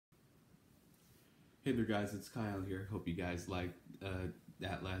Hey there guys, it's Kyle here. Hope you guys liked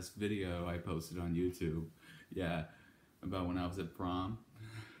that last video I posted on YouTube. Yeah, about when I was at prom.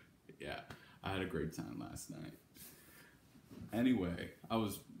 Yeah, I had a great time last night. Anyway, I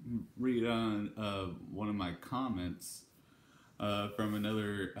was reading on one of my comments from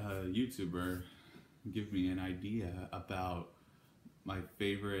another YouTuber give me an idea about my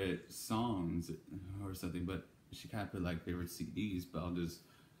favorite songs or something, but she kind of put like favorite CDs, but I'll just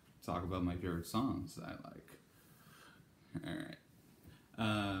talk about my favorite songs that I like. Alright.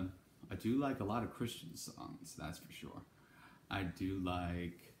 I do like a lot of Christian songs, that's for sure. I do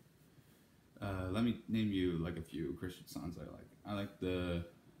like, let me name you like a few Christian songs I like. I like the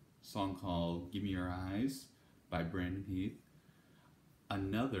song called Give Me Your Eyes by Brandon Heath.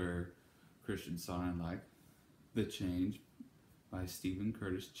 Another Christian song I like, The Change by Stephen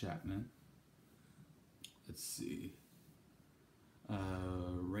Curtis Chapman. Let's see.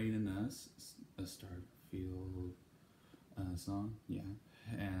 Rain in Us, a Starfield song, yeah.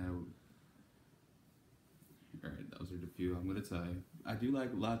 And alright, those are the few I'm gonna tell you. I do like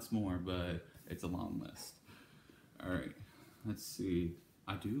lots more, but it's a long list. Alright, let's see.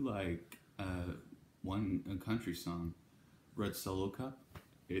 I do like one country song, Red Solo Cup.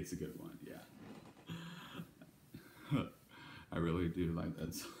 It's a good one, yeah. I really do like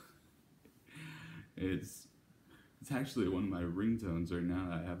that song. It's actually one of my ringtones right now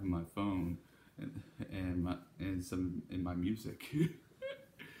that I have in my phone and some in my music.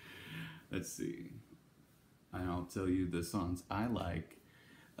 Let's see. And I'll tell you the songs I like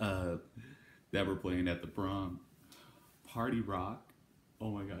that were playing at the prom. Party Rock. Oh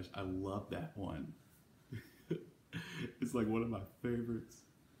my gosh, I love that one. It's like one of my favorites.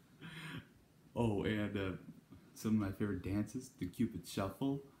 Oh, and some of my favorite dances, the Cupid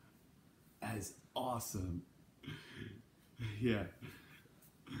Shuffle. That is awesome. Yeah.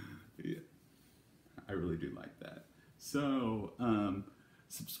 Yeah. I really do like that. So,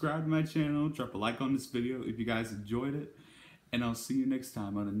 subscribe to my channel, drop a like on this video if you guys enjoyed it, and I'll see you next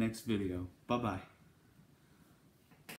time on the next video. Bye-bye.